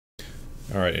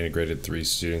All right, integrated 3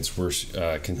 students, we're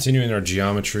continuing our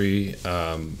geometry.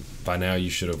 By now you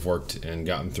should have worked and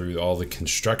gotten through all the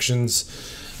constructions,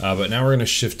 but now we're going to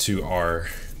shift to our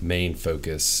main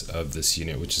focus of this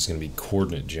unit, which is going to be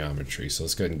coordinate geometry. So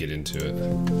let's go ahead and get into it.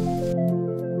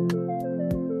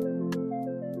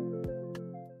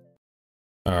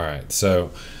 All right,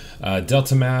 so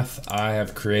Delta Math, I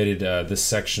have created this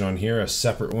section on here, a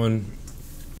separate one.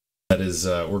 That is,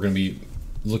 we're going to be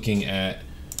looking at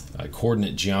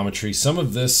coordinate geometry. Some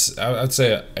of this, I'd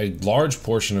say a large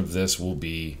portion of this will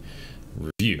be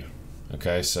review.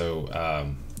 Okay,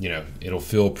 so you know, it'll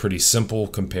feel pretty simple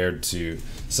compared to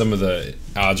some of the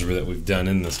algebra that we've done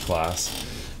in this class.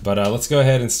 But let's go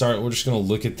ahead and start. We're just going to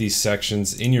look at these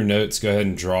sections. In your notes, go ahead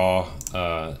and draw,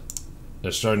 start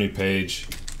a new page,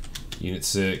 Unit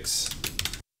 6.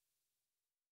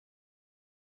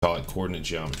 Call it coordinate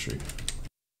geometry.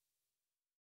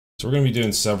 So we're going to be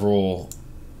doing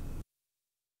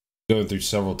going through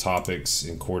several topics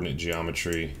in coordinate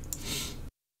geometry,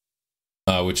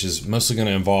 which is mostly going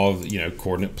to involve, you know,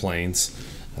 coordinate planes,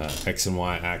 x and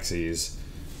y axes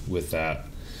with that.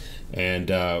 And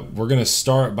we're going to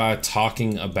start by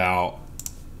talking about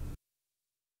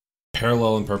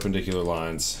parallel and perpendicular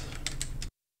lines.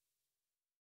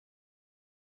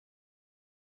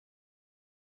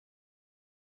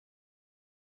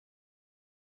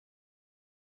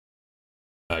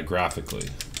 Graphically.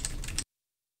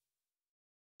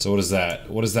 So what does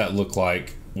that look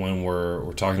like when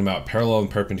we're talking about parallel and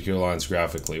perpendicular lines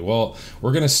graphically? Well,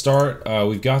 we're going to start,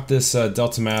 we've got this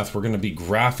Delta Math, we're going to be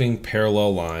graphing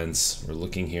parallel lines. We're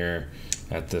looking here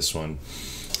at this one.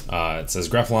 It says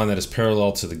graph a line that is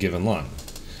parallel to the given line.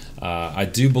 I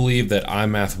do believe that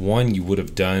iMath 1 you would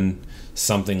have done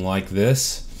something like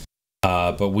this,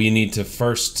 but we need to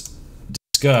first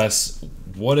discuss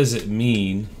what does it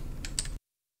mean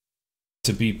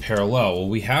to be parallel. Well,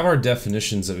 we have our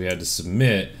definitions that we had to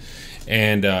submit,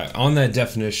 and on that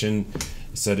definition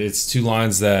it said it's two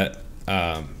lines that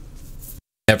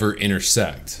never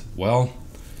intersect. Well,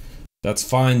 that's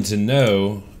fine to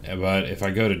know, but if I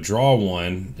go to draw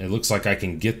one, it looks like I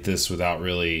can get this without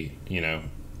really, you know,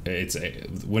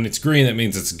 when it's green, that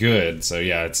means it's good. So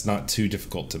yeah, it's not too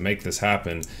difficult to make this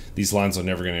happen. These lines are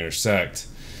never going to intersect.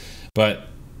 But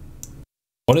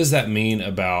what does that mean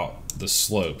about the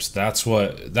slopes? That's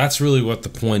really what the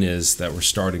point is that we're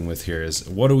starting with here, is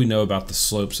what do we know about the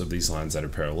slopes of these lines that are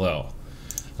parallel?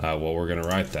 Well, we're going to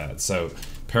write that. So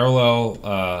parallel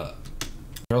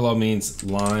means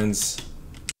lines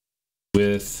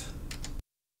with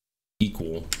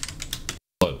equal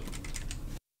slope.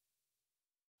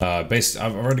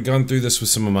 I've already gone through this with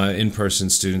some of my in-person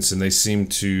students, and they seem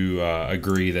to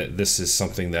agree that this is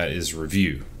something that is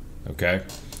review. Okay.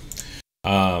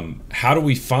 How do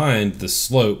we find the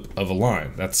slope of a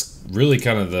line? That's really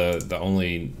kind of the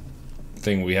only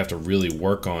thing we have to really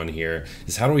work on here,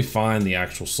 is how do we find the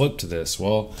actual slope to this?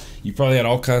 Well, you probably had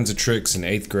all kinds of tricks in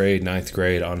 8th grade, 9th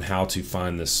grade on how to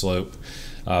find this slope,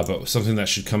 but something that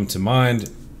should come to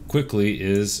mind quickly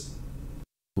is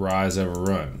rise over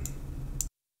run.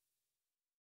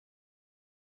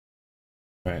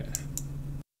 Right.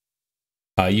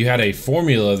 You had a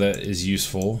formula that is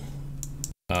useful,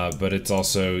 but it's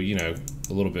also, you know,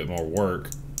 a little bit more work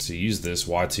to use this.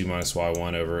 y2 minus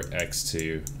y1 over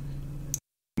x2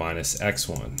 minus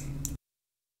x1.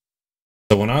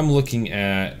 So when I'm looking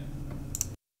at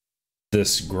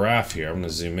this graph here, I'm going to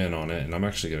zoom in on it, and I'm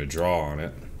actually going to draw on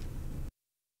it.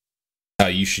 How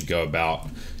you should go about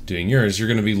doing yours. You're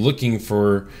going to be looking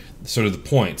for sort of the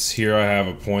points. Here I have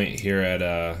a point here at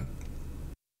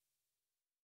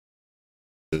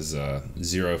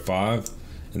 0, 5.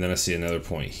 And then I see another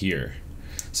point here.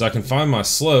 So I can find my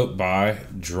slope by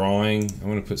drawing, I'm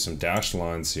going to put some dashed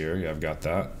lines here. Yeah, I've got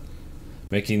that.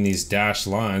 Making these dashed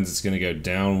lines, it's going to go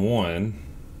down 1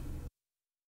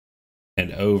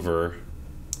 and over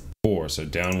 4. So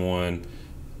down 1,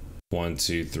 1,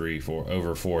 2, 3, 4,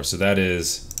 over 4. So that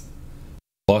is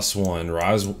plus 1,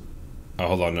 rise. Oh,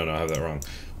 hold on, no, I have that wrong.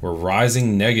 We're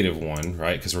rising -1,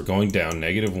 right? Because we're going down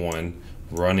 -1,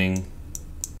 running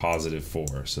positive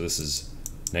 4. So this is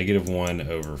 -1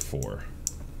 over 4.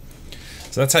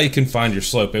 So that's how you can find your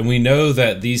slope. And we know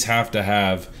that these have to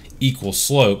have equal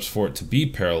slopes for it to be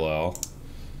parallel.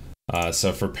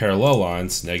 So for parallel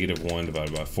lines, -1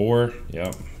 divided by 4.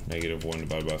 Yep, -1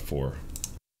 divided by 4.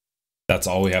 That's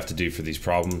all we have to do for these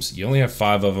problems. You only have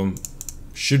 5 of them.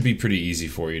 Should be pretty easy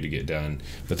for you to get done.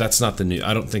 But that's not the new,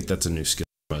 I don't think that's a new skill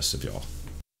for most of y'all.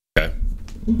 Okay.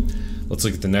 Let's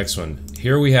look at the next one.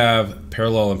 Here we have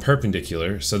parallel and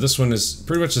perpendicular. So this one is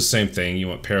pretty much the same thing. You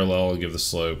want parallel, give the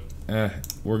slope.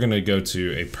 We're going to go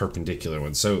to a perpendicular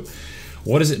one. So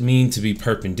what does it mean to be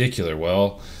perpendicular?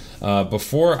 Well,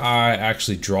 before I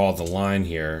actually draw the line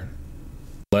here,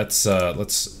 let's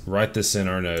write this in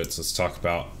our notes. Let's talk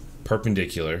about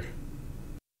perpendicular.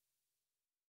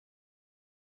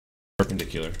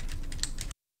 Perpendicular.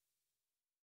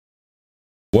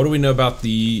 What do we know about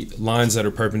the lines that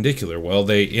are perpendicular? Well,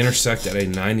 they intersect at a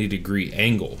 90-degree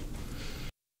angle.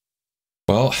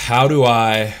 Well, how do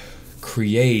I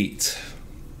create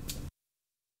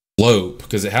slope?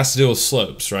 Because it has to deal with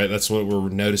slopes, right? That's what we're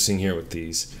noticing here with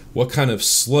these. What kind of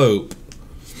slope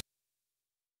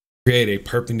create a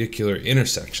perpendicular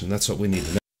intersection? That's what we need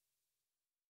to know.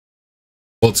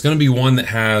 Well, it's going to be one that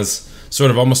has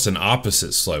sort of almost an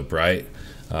opposite slope, right?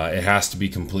 It has to be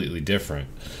completely different.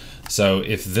 So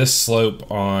if this slope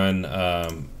on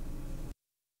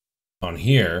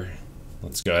here,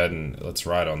 let's go ahead and let's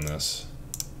write on this.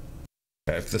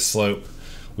 Okay, if the slope,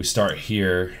 we start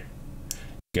here,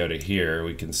 go to here,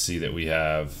 we can see that we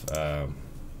have,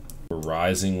 we're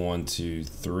rising 1, 2,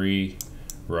 3,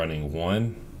 running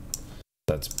 1.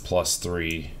 That's plus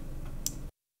 3,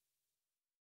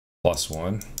 plus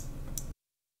 1.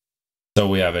 So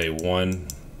we have a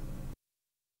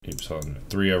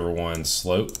 3 over 1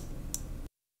 slope.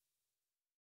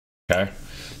 Okay,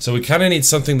 so we kind of need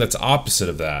something that's opposite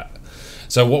of that.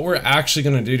 So what we're actually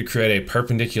going to do to create a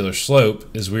perpendicular slope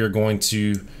is we are going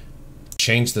to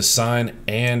change the sign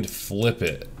and flip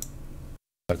it.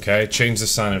 Okay, change the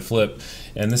sign and flip,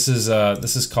 and this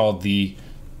is called the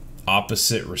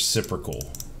opposite reciprocal.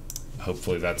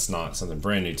 Hopefully that's not something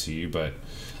brand new to you, but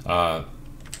we're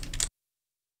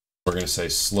going to say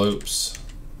slopes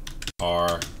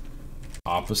are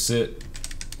opposite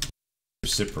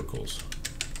reciprocals.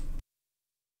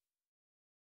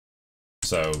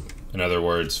 So, in other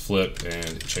words, flip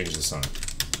and change the sign.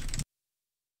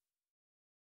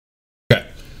 Okay,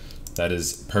 that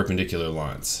is perpendicular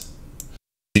lines.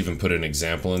 Even put an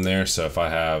example in there. So if I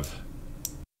have,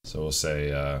 so we'll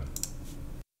say,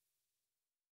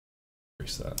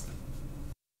 increase that.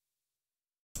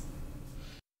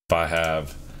 If I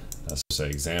have, let's say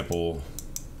example,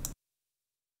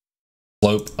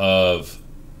 slope of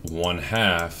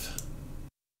 1/2,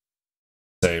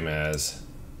 same as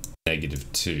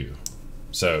 -2.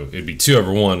 So it'd be 2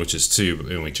 over 1, which is 2,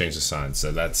 and we change the sign.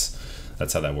 So that's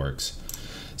how that works.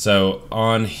 So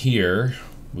on here,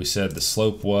 we said the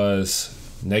slope was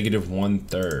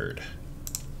 -1/3.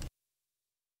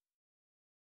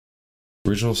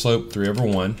 Original slope 3 over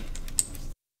 1.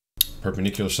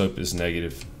 Perpendicular slope is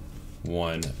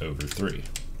 -1 over 3.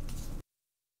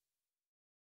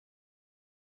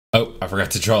 Oh, I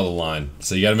forgot to draw the line.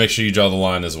 So you got to make sure you draw the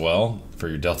line as well for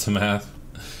your delta math.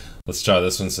 Let's try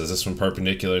this one. It says this one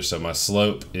perpendicular, so my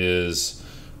slope is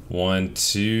 1,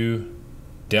 2,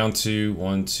 down 2,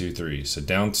 1, 2, 3. So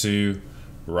down 2,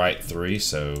 right 3,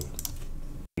 so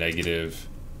 -2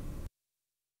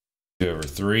 over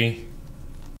 3.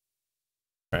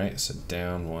 All right, so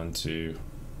down 1, 2,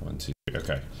 1, 2, 3.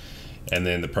 Okay, and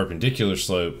then the perpendicular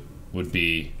slope would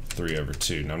be 3 over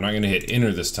 2. Now I'm not going to hit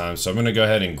enter this time, so I'm going to go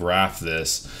ahead and graph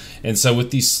this. And so with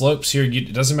these slopes here,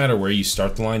 it doesn't matter where you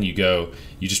start the line. You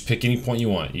just pick any point you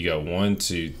want. You go 1,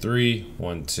 2, 3,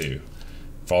 1, 2,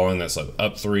 following that slope,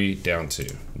 up 3, down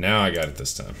 2. Now I got it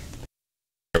this time.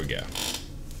 There we go.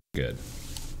 Good.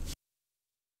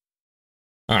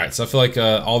 All right, so I feel like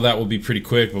all that will be pretty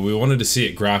quick, but we wanted to see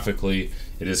it graphically.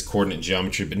 It is coordinate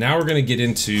geometry, but now we're going to get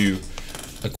into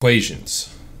equations.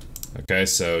 Okay,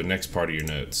 so next part of your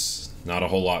notes. Not a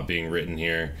whole lot being written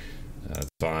here. That's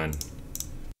fine.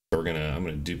 So I'm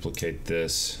gonna duplicate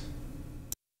this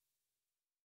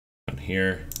on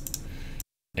here,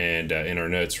 and in our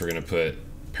notes we're gonna put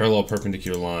parallel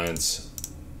perpendicular lines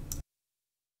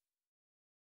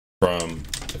from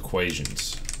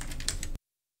equations.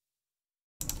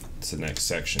 It's the next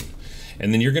section,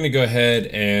 and then you're gonna go ahead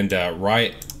and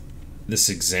write this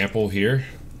example here.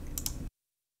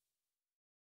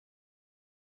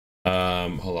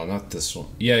 Hold on, not this one.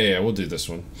 Yeah, we'll do this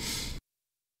one.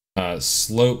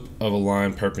 Slope of a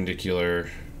line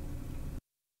perpendicular.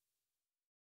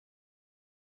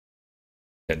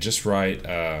 Yeah, just write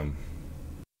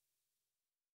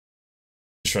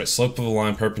slope of a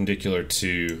line perpendicular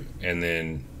to, and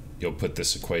then you'll put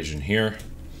this equation here.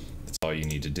 That's all you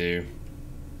need to do.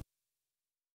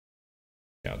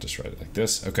 Yeah, I'll just write it like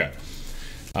this. Okay.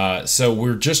 So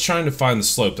we're just trying to find the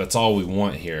slope. That's all we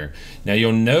want here. Now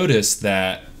you'll notice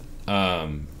that are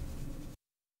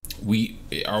we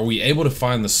able to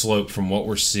find the slope from what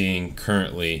we're seeing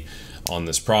currently on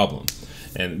this problem?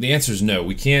 And the answer is no.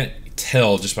 We can't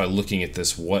tell just by looking at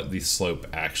this what the slope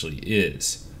actually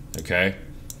is. Okay.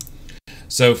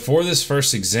 So for this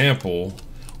first example,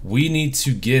 we need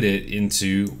to get it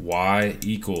into y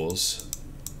equals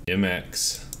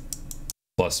mx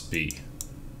plus b.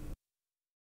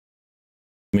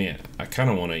 I kind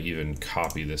of want to even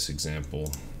copy this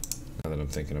example. Now that I'm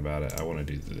thinking about it, I want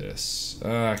to do this.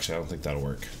 Actually, I don't think that'll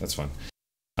work. That's fine.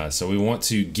 So we want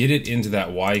to get it into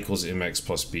that y equals mx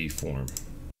plus b form.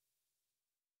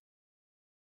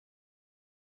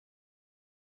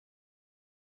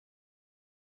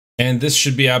 And this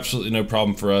should be absolutely no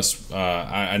problem for us.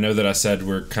 I know that I said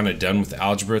we're kind of done with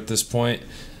algebra at this point.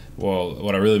 Well,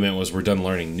 what I really meant was we're done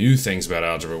learning new things about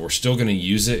algebra. We're still going to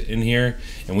use it in here,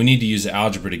 and we need to use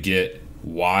algebra to get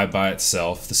y by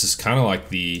itself. This is kind of like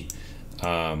the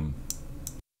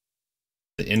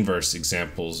inverse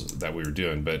examples that we were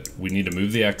doing, but we need to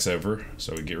move the x over,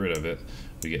 so we get rid of it.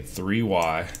 We get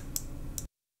 3y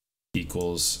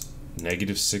equals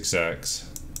negative 6x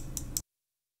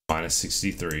minus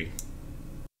 63.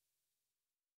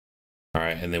 All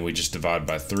right, and then we just divide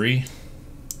by 3.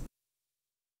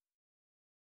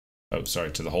 Oh,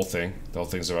 sorry, to the whole thing. The whole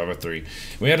thing's divided by 3.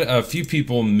 We had a few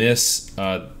people miss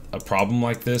a problem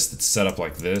like this that's set up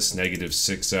like this. Negative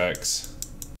 6x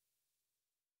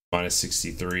minus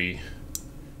 63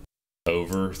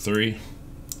 over 3.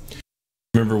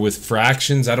 Remember, with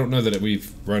fractions, I don't know that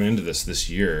we've run into this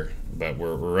year, but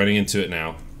we're running into it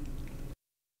now.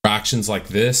 Fractions like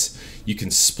this, you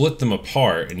can split them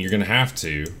apart, and you're going to have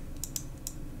to.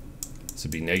 So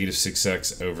it'd be negative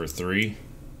 6x over 3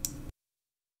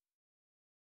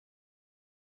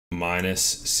 minus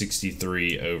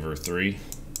 63 over 3.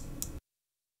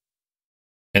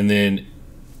 And then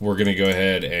we're going to go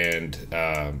ahead and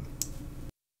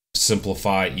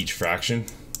simplify each fraction.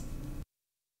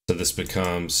 So this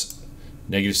becomes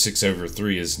negative 6 over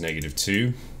 3 is negative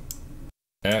 2x,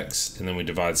 and then we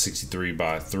divide 63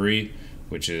 by 3,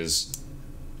 which is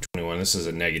 21. This is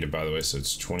a negative, by the way, so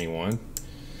it's 21.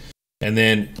 And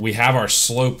then we have our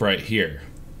slope right here.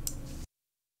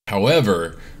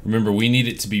 However, remember, we need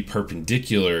it to be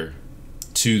perpendicular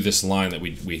to this line that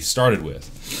we started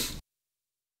with.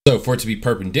 So for it to be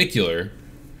perpendicular,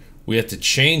 we have to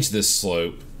change this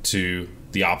slope to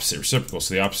the opposite reciprocal.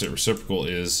 So the opposite reciprocal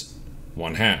is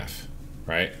 1/2,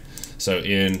 right? So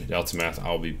in delta math,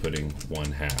 I'll be putting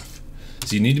 1/2.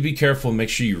 So you need to be careful and make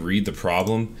sure you read the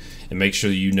problem and make sure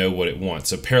that you know what it wants.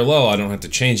 So parallel, I don't have to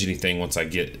change anything once I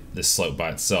get this slope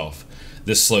by itself.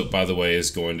 This slope, by the way,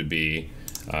 is going to be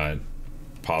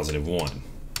positive 1.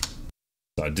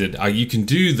 So you can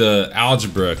do the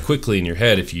algebra quickly in your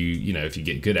head if you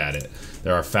get good at it.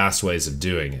 There are fast ways of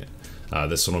doing it.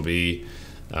 This one will be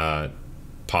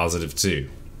positive 2.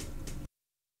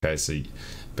 Okay, so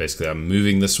basically I'm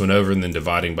moving this one over and then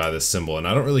dividing by this symbol, and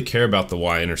I don't really care about the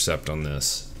y-intercept on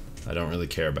this. I don't really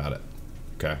care about it.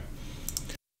 Okay,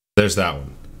 there's that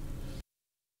one.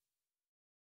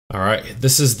 All right,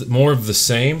 this is more of the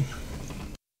same,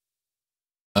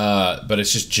 but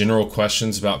it's just general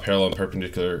questions about parallel and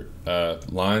perpendicular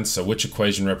lines. So which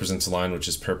equation represents a line which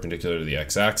is perpendicular to the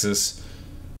x-axis?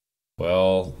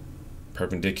 Well,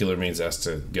 perpendicular means it has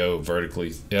to go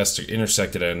vertically. It has to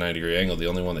intersect it at a 90-degree angle. The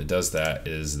only one that does that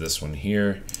is this one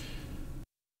here,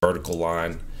 vertical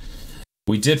line.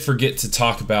 We did forget to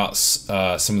talk about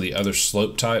some of the other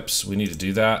slope types. We need to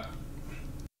do that.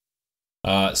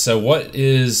 So what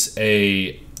is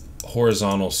a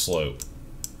horizontal slope?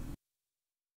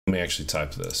 Let me actually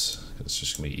type this. It's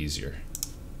just going to be easier.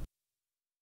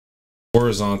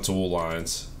 Horizontal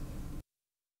lines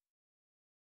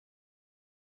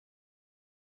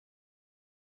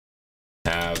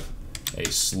have a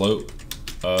slope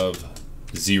of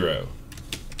 0.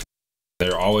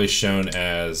 They're always shown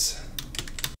as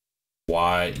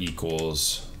y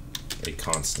equals a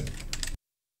constant.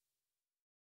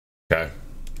 Okay,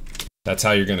 that's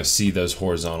how you're going to see those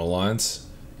horizontal lines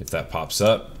if that pops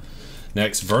up.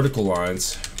 Next, vertical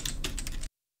lines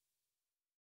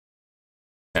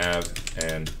have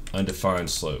an undefined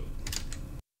slope.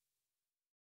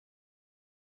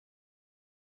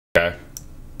 Okay,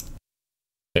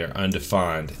 they're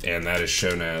undefined, and that is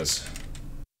shown as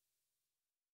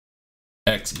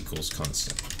x equals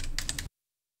constant.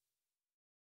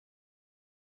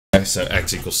 Okay, so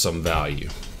x equals some value.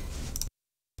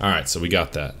 All right, so we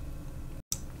got that.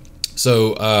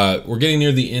 So we're getting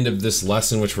near the end of this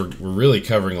lesson, which we're really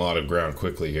covering a lot of ground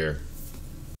quickly here.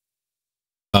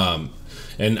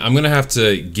 And I'm gonna have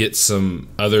to get some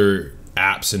other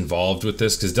apps involved with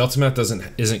this because Delta Math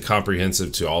isn't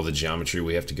comprehensive to all the geometry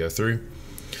we have to go through.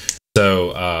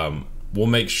 So we'll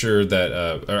make sure that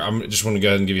I just want to go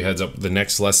ahead and give you a heads up. The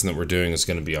next lesson that we're doing is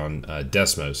going to be on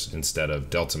Desmos instead of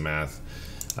Delta Math.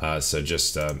 So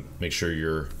just make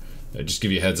sure just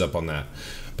give you a heads up on that.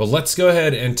 But let's go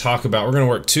ahead and talk about, we're going to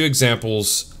work 2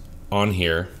 examples on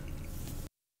here.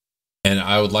 And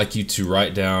I would like you to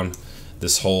write down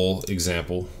this whole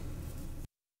example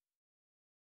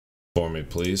for me,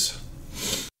 please.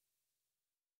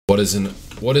 What is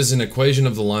an equation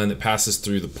of the line that passes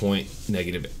through the point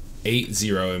 -8,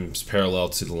 0 and is parallel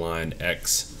to the line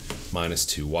x minus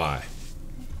 2y?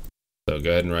 So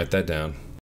go ahead and write that down.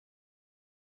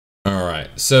 All right,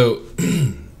 so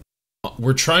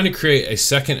we're trying to create a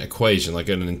second equation, like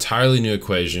an entirely new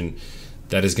equation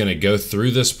that is going to go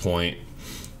through this point.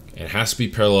 It has to be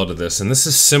parallel to this, and this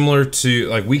is similar to,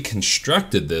 like, we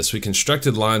constructed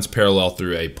lines parallel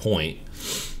through a point,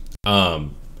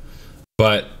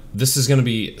 but this is going to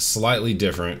be slightly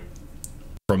different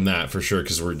from that for sure,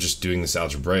 because we're just doing this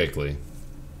algebraically.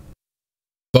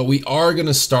 But we are going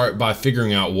to start by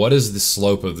figuring out what is the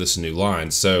slope of this new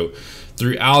line. So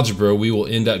through algebra, we will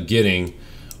end up getting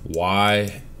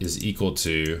y is equal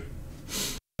to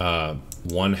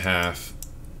 1/2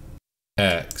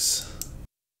 x.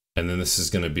 And then this is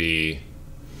going to be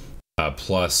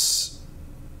minus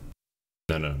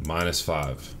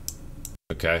 5.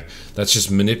 Okay, that's just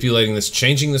manipulating this,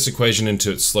 changing this equation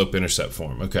into its slope-intercept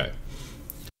form. Okay,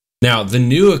 now the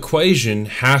new equation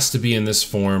has to be in this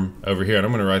form over here, and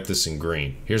I'm going to write this in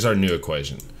green. Here's our new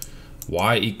equation: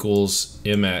 y equals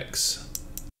mx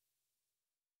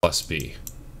plus b.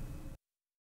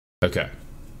 Okay,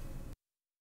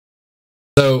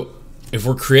 so if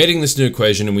we're creating this new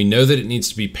equation and we know that it needs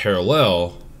to be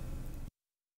parallel,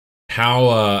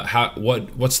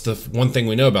 what's the one thing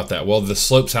we know about that? Well, the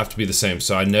slopes have to be the same.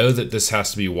 So I know that this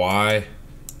has to be y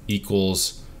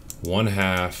equals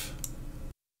 1/2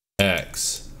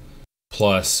 x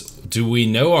plus, do we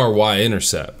know our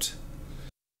y-intercept?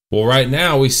 Well, right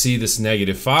now we see this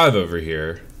 -5 over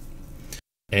here,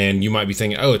 and you might be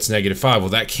thinking, oh, it's -5. Well,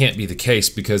 that can't be the case,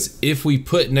 because if we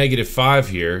put -5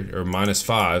 here, or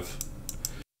 -5,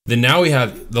 then now we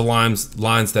have the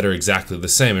lines that are exactly the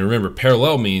same. And remember,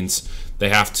 parallel means they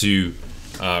have to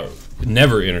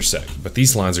never intersect, but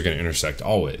these lines are going to intersect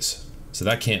always. So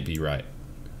that can't be right.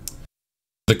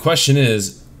 The question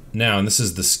is now, and this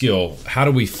is the skill, how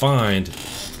do we find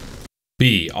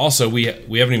B? Also, we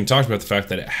haven't even talked about the fact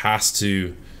that it has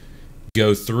to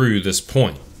go through this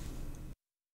point.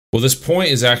 Well, this point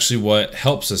is actually what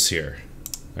helps us here.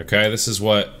 Okay, this is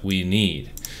what we need.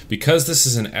 Because this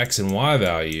is an x and y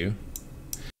value,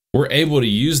 we're able to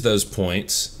use those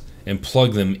points and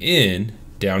plug them in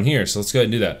down here. So let's go ahead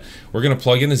and do that. We're going to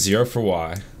plug in a 0 for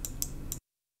y,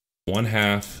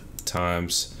 1/2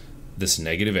 times this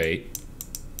 -8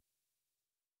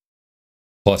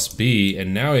 plus b,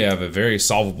 and now we have a very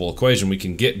solvable equation. We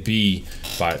can get b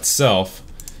by itself,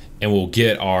 and we'll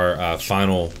get our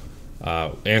final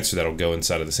answer that'll go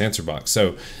inside of this answer box.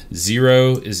 So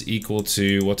 0 is equal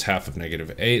to, what's half of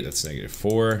 -8? That's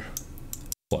 -4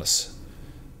 plus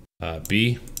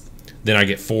b. Then I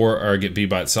get 4, or I get b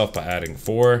by itself by adding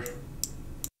 4.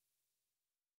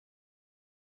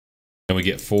 And we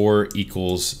get 4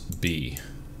 equals b.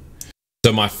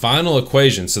 So my final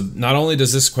equation, so not only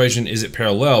does this equation, is it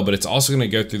parallel, but it's also going to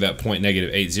go through that point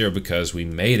 -8, 0, because we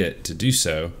made it to do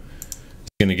so. It's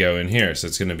going to go in here. So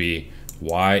it's going to be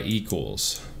y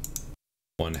equals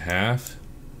 1/2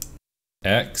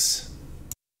 x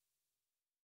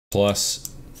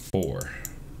plus 4.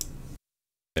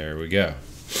 There we go.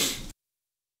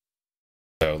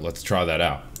 So let's try that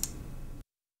out.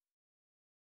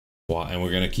 And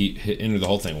we're going to enter the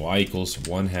whole thing. Y equals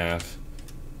 1/2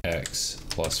 x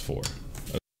plus 4.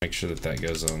 Let's make sure that that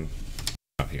goes on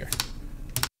out here.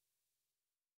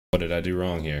 What did I do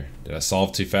wrong here? Did I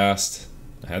solve too fast?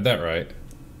 I had that right.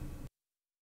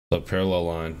 So parallel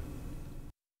line.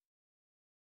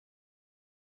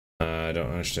 I don't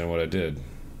understand what I did.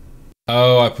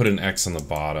 Oh, I put an X on the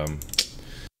bottom.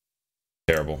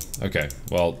 Terrible. Okay,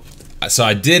 well, so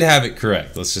I did have it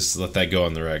correct. Let's just let that go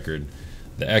on the record.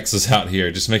 The X is out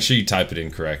here. Just make sure you type it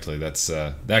in correctly. That's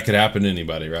that could happen to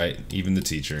anybody, right? Even the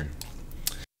teacher.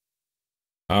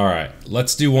 All right,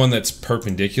 let's do one that's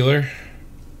perpendicular.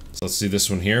 So let's do this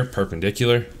one here,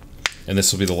 perpendicular. And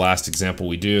this will be the last example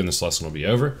we do, and this lesson will be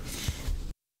over.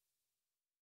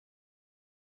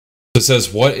 So it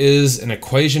says, what is an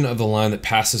equation of the line that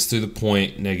passes through the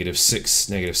point -6,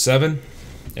 -7,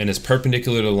 and is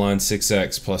perpendicular to the line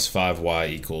 6x plus 5y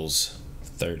equals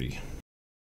 30?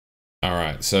 All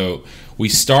right, so we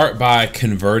start by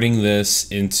converting this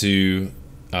into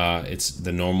it's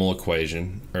the normal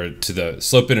equation, or to the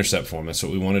slope-intercept form. That's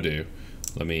what we want to do.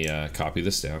 Let me copy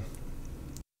this down.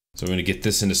 So we're going to get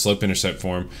this into slope-intercept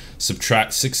form.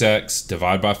 Subtract 6x,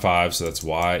 divide by 5, so that's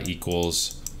y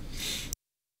equals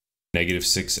negative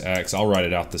 6x. I'll write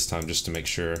it out this time just to make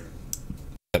sure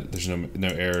that there's no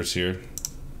errors here.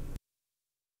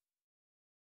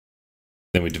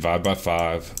 Then we divide by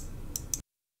 5.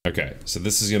 Okay, so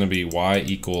this is going to be y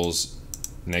equals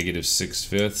negative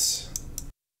 6/5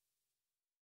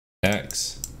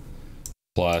 x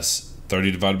plus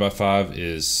 30 divided by 5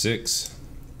 is 6.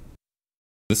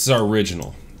 This is our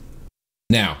original.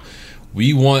 Now,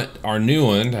 we want our new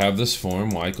one to have this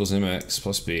form, y equals mx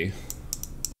plus b.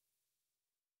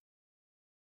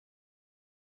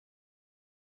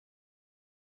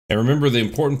 And remember, the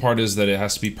important part is that it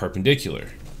has to be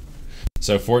perpendicular.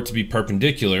 So for it to be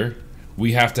perpendicular,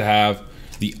 we have to have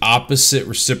the opposite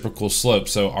reciprocal slope.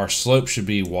 So our slope should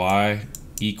be y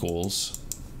equals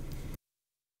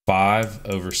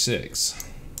 5/6.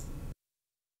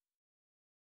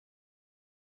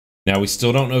 Now we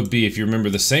still don't know b. If you remember,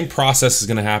 the same process is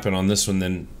going to happen on this one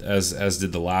then as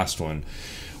did the last one.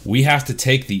 We have to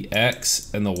take the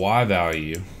x and the y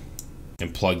value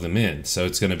and plug them in. So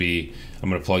it's going to be, I'm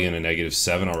going to plug in a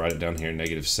 -7. I'll write it down here,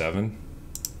 -7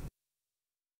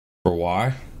 for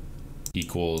y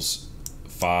equals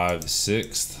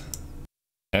 5/6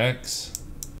 x,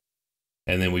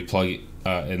 and then we plug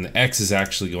and the x is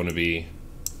actually going to be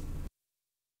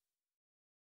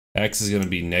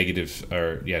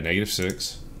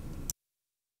 -6.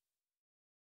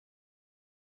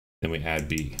 Then we add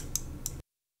b.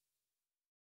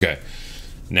 Okay,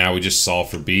 now we just solve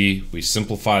for b. We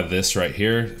simplify this right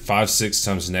here. 5/6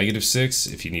 times -6.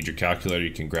 If you need your calculator,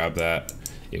 you can grab that.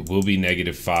 It will be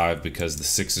 -5 because the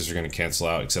 6's are going to cancel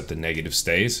out except the negative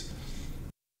stays.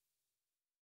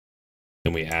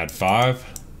 Then we add 5.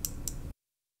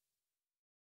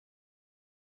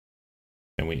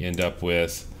 And we end up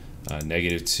with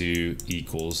 -2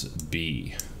 equals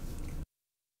b.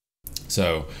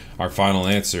 So our final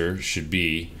answer should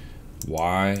be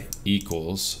y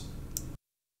equals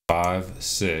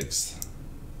 5/6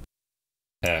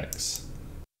 x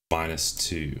minus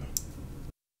 2.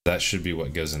 That should be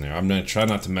what goes in there. I'm going to try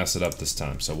not to mess it up this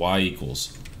time. So y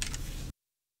equals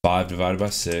 5 divided by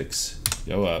 6,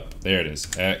 go up, there it is,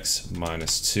 x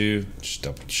minus 2. Just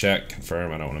double check,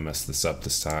 confirm, I don't want to mess this up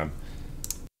this time.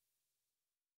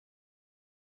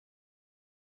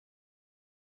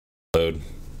 Load.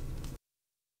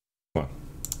 Come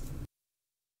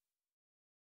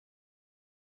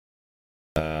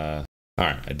on.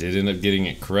 Alright, I did end up getting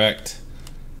it correct.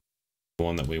 The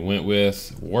one that we went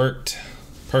with worked.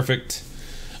 Perfect.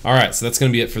 All right, so that's going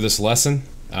to be it for this lesson.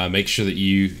 Make sure that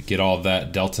you get all of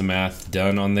that delta math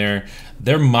done on there.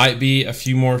 There might be a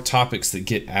few more topics that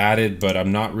get added, but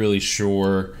I'm not really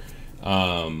sure.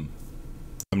 I'm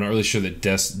not really sure that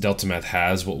delta math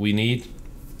has what we need.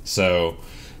 So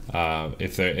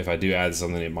if I do add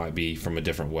something, it might be from a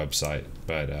different website,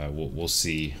 but we'll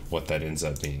see what that ends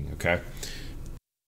up being. Okay.